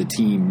owner of the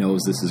team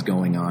knows this is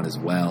going on as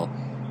well.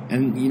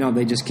 And,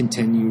 they just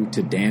continue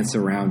to dance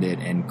around it,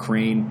 and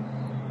Crane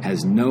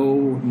has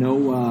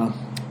no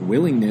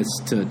willingness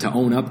to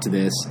own up to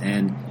this.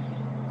 And,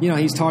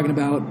 he's talking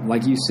about,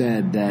 like you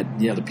said, that,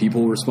 the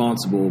people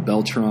responsible,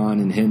 Beltran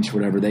and Hinch,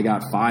 whatever, they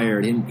got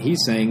fired. And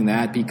he's saying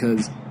that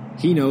because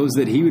he knows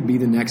that he would be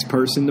the next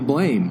person to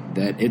blame,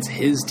 that it's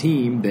his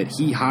team, that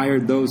he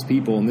hired those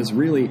people, and this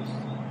really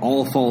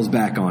all falls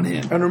back on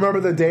him. And remember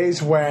the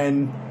days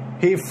when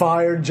he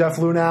fired Jeff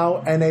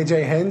Luhnow and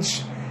A.J.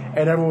 Hinch,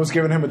 and everyone was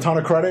giving him a ton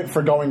of credit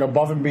for going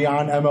above and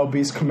beyond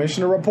MLB's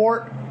commissioner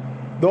report?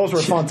 Those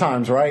were fun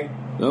times, right?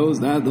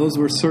 Those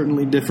were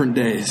certainly different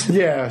days.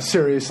 Yeah,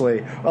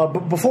 seriously.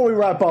 But before we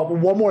wrap up,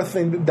 one more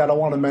thing that I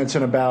want to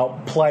mention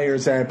about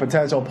players and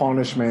potential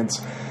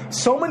punishments.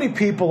 So many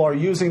people are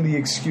using the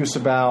excuse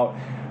about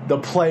the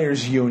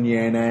players'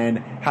 union and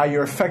how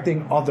you're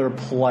affecting other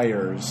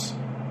players.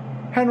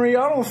 Henry,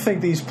 I don't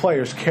think these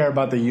players care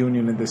about the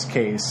union in this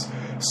case.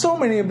 So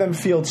many of them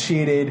feel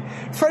cheated.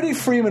 Freddie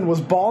Freeman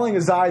was bawling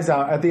his eyes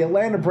out at the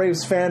Atlanta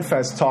Braves Fan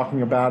Fest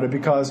talking about it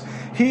because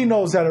he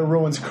knows that it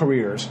ruins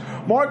careers.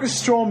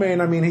 Marcus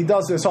Stroman, he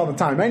does this all the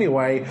time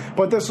anyway,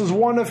 but this was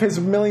one of his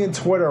million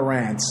Twitter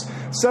rants.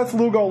 Seth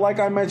Lugo, like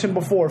I mentioned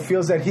before,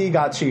 feels that he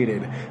got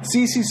cheated.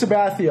 CC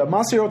Sabathia,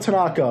 Masahiro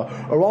Tanaka,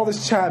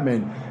 Aroldis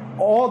Chapman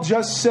all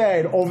just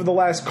said over the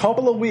last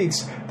couple of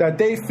weeks that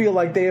they feel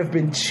like they have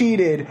been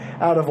cheated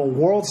out of a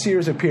World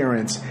Series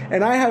appearance.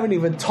 And I haven't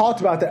even talked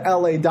about the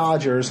LA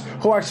Dodgers,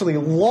 who actually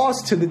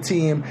lost to the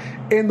team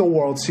in the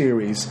World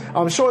Series.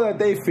 I'm sure that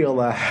they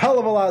feel a hell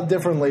of a lot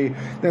differently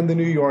than the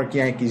New York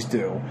Yankees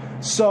do.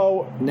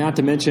 So, not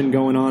to mention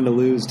going on to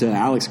lose to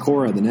Alex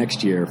Cora the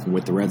next year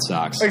with the Red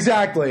Sox.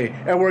 Exactly.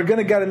 And we're going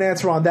to get an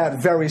answer on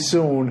that very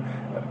soon.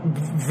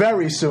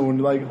 Very soon,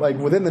 like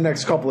within the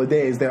next couple of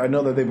days. I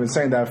know that they've been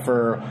saying that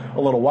for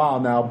a little while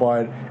now,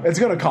 but it's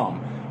going to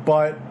come.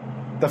 But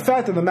the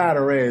fact of the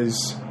matter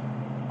is,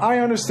 I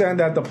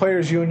understand that the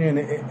players' union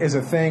is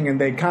a thing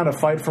and they kind of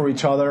fight for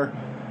each other,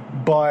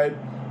 but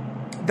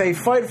they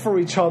fight for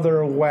each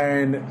other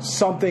when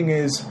something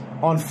is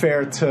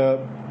unfair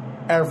to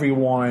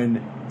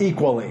everyone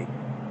equally.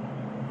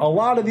 A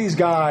lot of these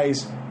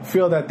guys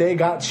feel that they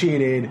got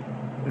cheated.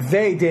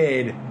 They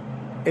did.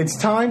 It's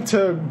time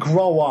to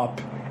grow up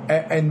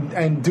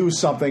and do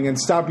something and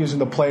stop using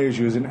the players'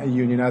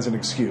 union as an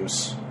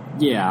excuse.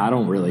 Yeah, I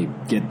don't really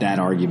get that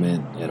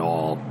argument at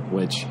all,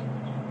 which,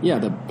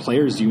 the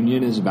players'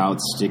 union is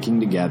about sticking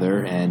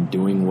together and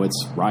doing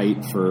what's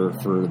right for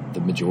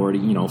the majority,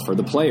 for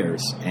the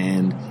players.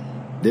 And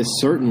this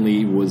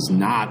certainly was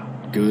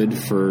not good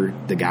for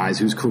the guys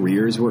whose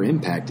careers were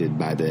impacted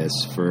by this,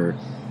 for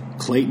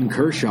Clayton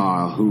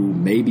Kershaw, who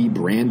may be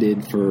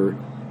branded for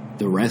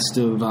the rest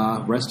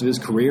of his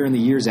career and the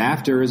years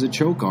after as a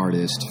choke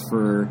artist,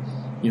 for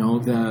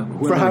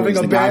having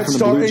a bad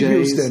start in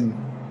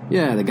Houston.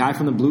 Yeah, the guy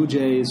from the Blue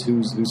Jays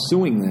who's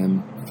suing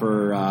them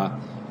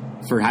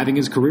for having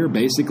his career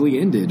basically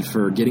ended,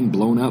 for getting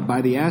blown up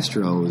by the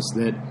Astros.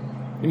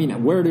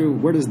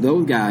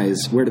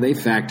 Where do they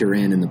factor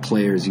in the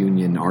players'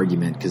 union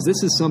argument? Because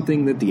this is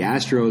something that the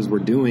Astros were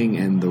doing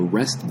and the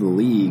rest of the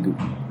league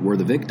were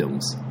the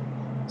victims.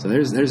 So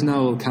there's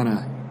no kind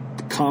of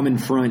common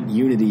front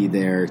unity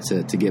there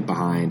to get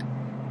behind.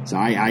 So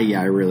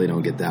I really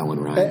don't get that one,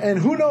 Ryan. And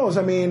who knows?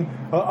 I mean,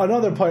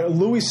 another player,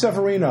 Luis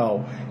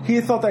Severino, he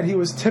thought that he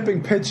was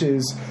tipping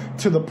pitches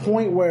to the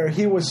point where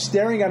he was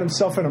staring at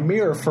himself in a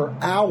mirror for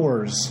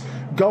hours,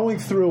 going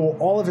through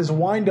all of his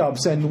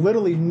windups and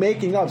literally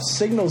making up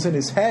signals in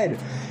his head.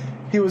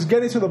 He was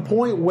getting to the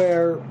point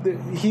where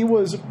he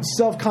was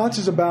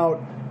self-conscious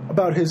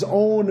about his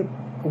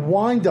own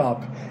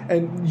windup.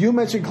 And you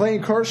mentioned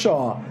Clayton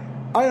Kershaw.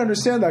 I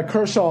understand that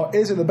Kershaw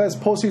isn't the best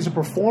postseason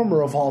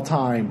performer of all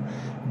time.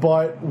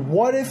 But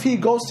what if he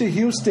goes to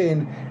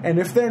Houston, and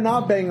if they're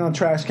not banging on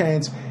trash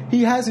cans,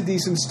 he has a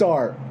decent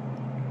start?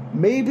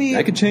 Maybe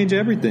that could change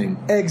everything.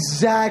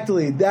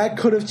 Exactly. That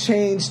could have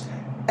changed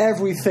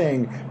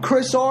everything.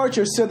 Chris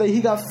Archer said that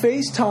he got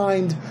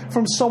FaceTimed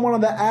from someone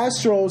on the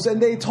Astros, and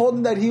they told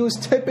him that he was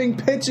tipping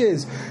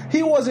pitches.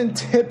 He wasn't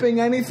tipping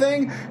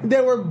anything.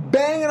 They were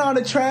banging on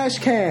a trash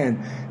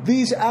can.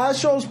 These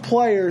Astros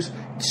players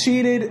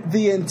cheated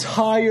the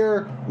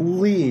entire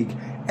league,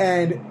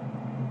 and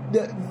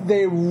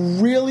they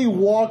really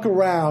walk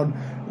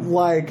around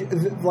like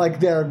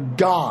they're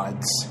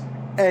gods,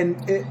 and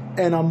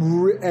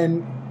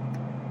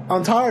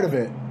I'm tired of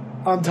it.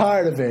 I'm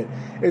tired of it.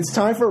 It's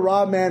time for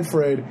Rob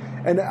Manfred,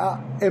 and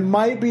it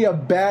might be a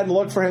bad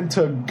look for him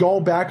to go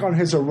back on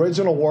his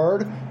original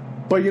word,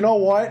 but you know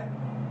what?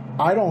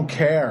 I don't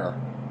care.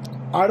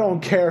 I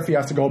don't care if you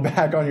have to go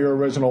back on your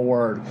original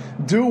word.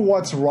 Do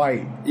what's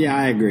right. Yeah,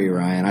 I agree,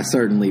 Ryan. I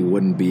certainly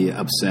wouldn't be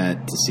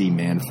upset to see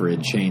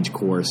Manfred change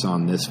course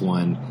on this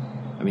one.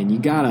 I mean, you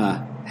got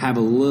to have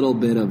a little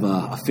bit of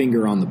a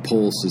finger on the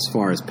pulse as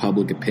far as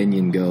public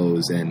opinion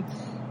goes, and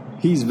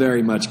he's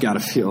very much got to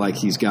feel like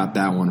he's got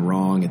that one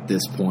wrong at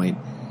this point.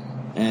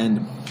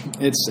 And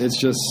it's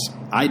just,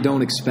 I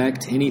don't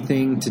expect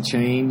anything to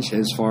change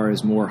as far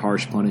as more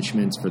harsh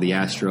punishments for the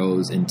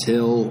Astros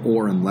until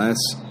or unless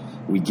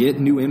we get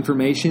new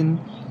information.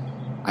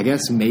 I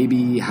guess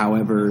maybe,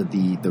 however,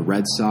 the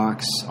Red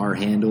Sox are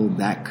handled,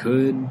 that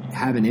could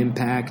have an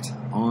impact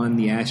on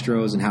the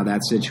Astros and how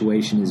that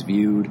situation is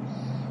viewed.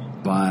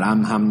 But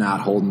I'm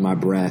not holding my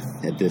breath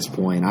at this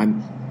point.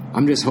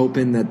 I'm just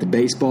hoping that the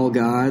baseball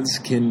gods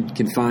can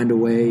find a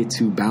way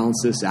to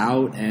balance this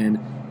out and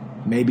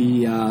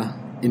maybe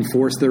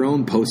enforce their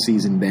own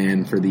postseason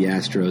ban for the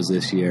Astros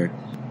this year.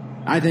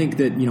 I think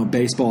that,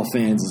 baseball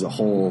fans as a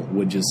whole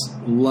would just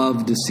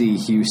love to see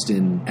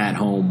Houston at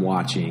home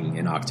watching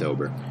in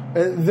October.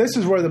 This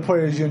is where the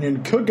Players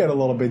Union could get a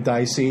little bit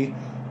dicey.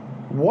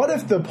 What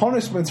if the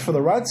punishments for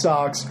the Red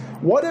Sox,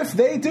 what if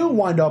they do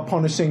wind up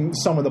punishing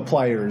some of the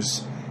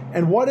players?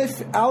 And what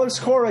if Alex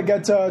Cora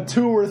gets a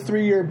 2 or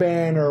 3 year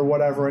ban or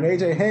whatever, and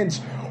AJ Hinch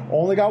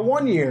only got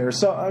 1 year?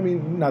 So, I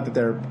mean, not that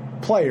they're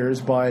players,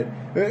 but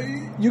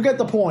you get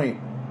the point.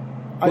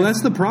 Well,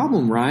 that's the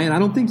problem, Ryan. I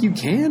don't think you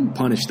can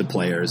punish the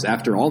players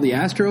after all the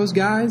Astros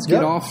guys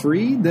get off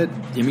free.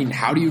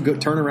 How do you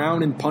turn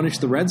around and punish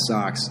the Red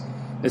Sox?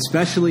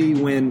 Especially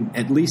when,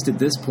 at least at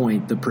this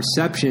point, the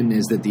perception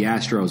is that the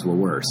Astros were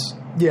worse.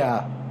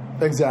 Yeah,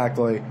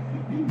 exactly.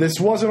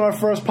 This wasn't our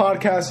first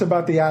podcast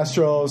about the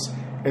Astros.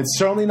 It's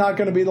certainly not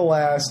going to be the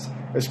last,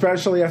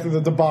 especially after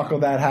the debacle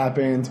that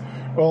happened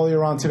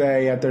earlier on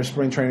today at their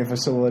spring training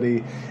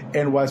facility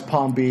in West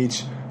Palm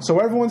Beach. So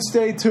everyone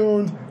stay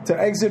tuned to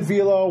Exit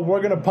Velo.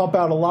 We're going to pump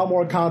out a lot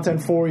more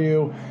content for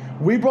you.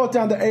 We broke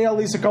down the AL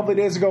East a couple of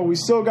days ago. We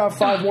still got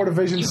 5 more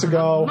divisions to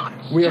go.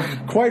 We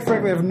quite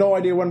frankly have no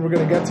idea when we're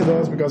going to get to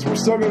those because we're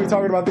still going to be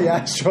talking about the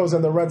Astros,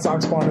 and the Red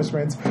Sox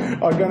punishments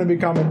are going to be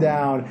coming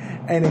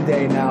down any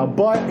day now.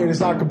 But it is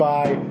not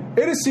goodbye.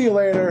 It is see you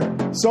later.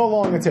 So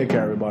long and take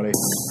care, everybody.